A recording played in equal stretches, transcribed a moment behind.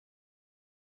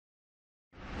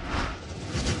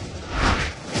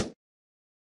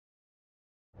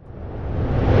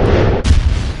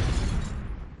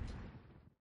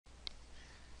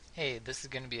Hey, this is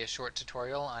going to be a short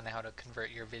tutorial on how to convert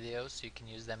your videos so you can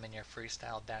use them in your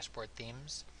Freestyle Dashboard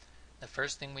themes. The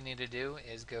first thing we need to do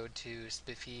is go to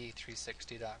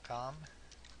spiffy360.com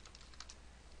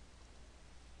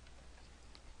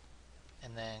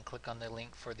and then click on the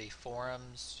link for the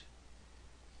forums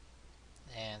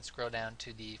and scroll down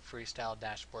to the Freestyle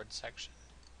Dashboard section.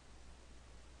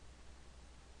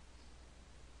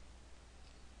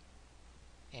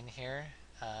 In here,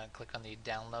 click on the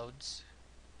downloads,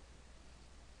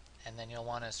 and then you'll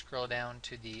want to scroll down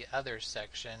to the other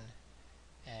section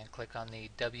and click on the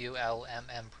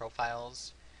WLMM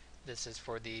profiles. This is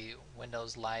for the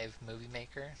Windows Live Movie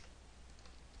Maker.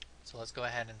 So let's go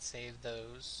ahead and save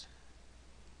those.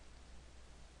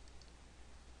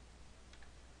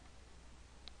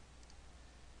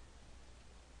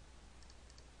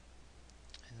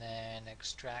 And then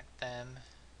extract them.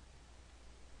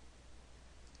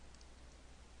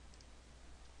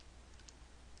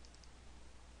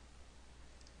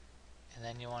 And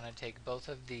then you want to take both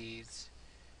of these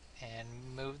and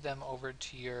move them over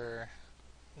to your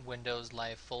Windows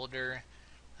Live folder.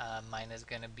 Mine's a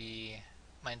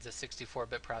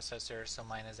 64-bit processor, so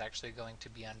mine is actually going to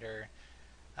be under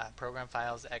Program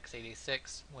Files,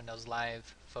 x86, Windows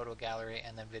Live, Photo Gallery,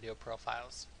 and then Video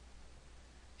Profiles.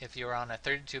 If you're on a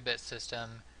 32-bit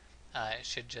system, it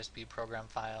should just be Program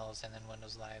Files and then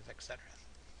Windows Live, etc.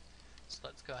 So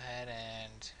let's go ahead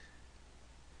and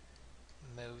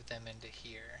move them into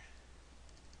here.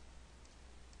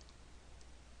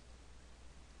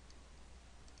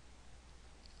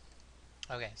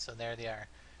 Okay, so there they are.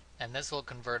 And this will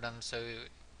convert them so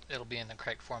it'll be in the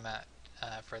correct format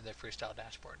for the Freestyle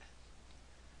Dashboard.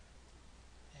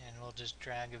 And we'll just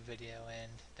drag a video in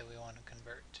that we want to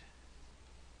convert.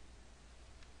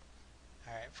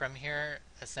 Alright, from here,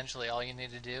 essentially all you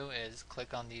need to do is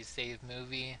click on the Save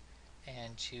Movie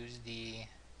and choose the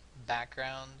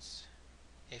backgrounds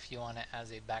if you want it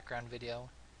as a background video,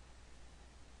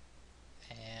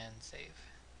 and save.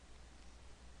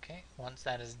 Okay, once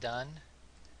that is done,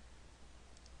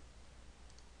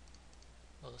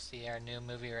 we'll see our new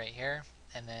movie right here,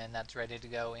 and then that's ready to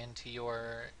go into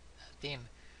your theme.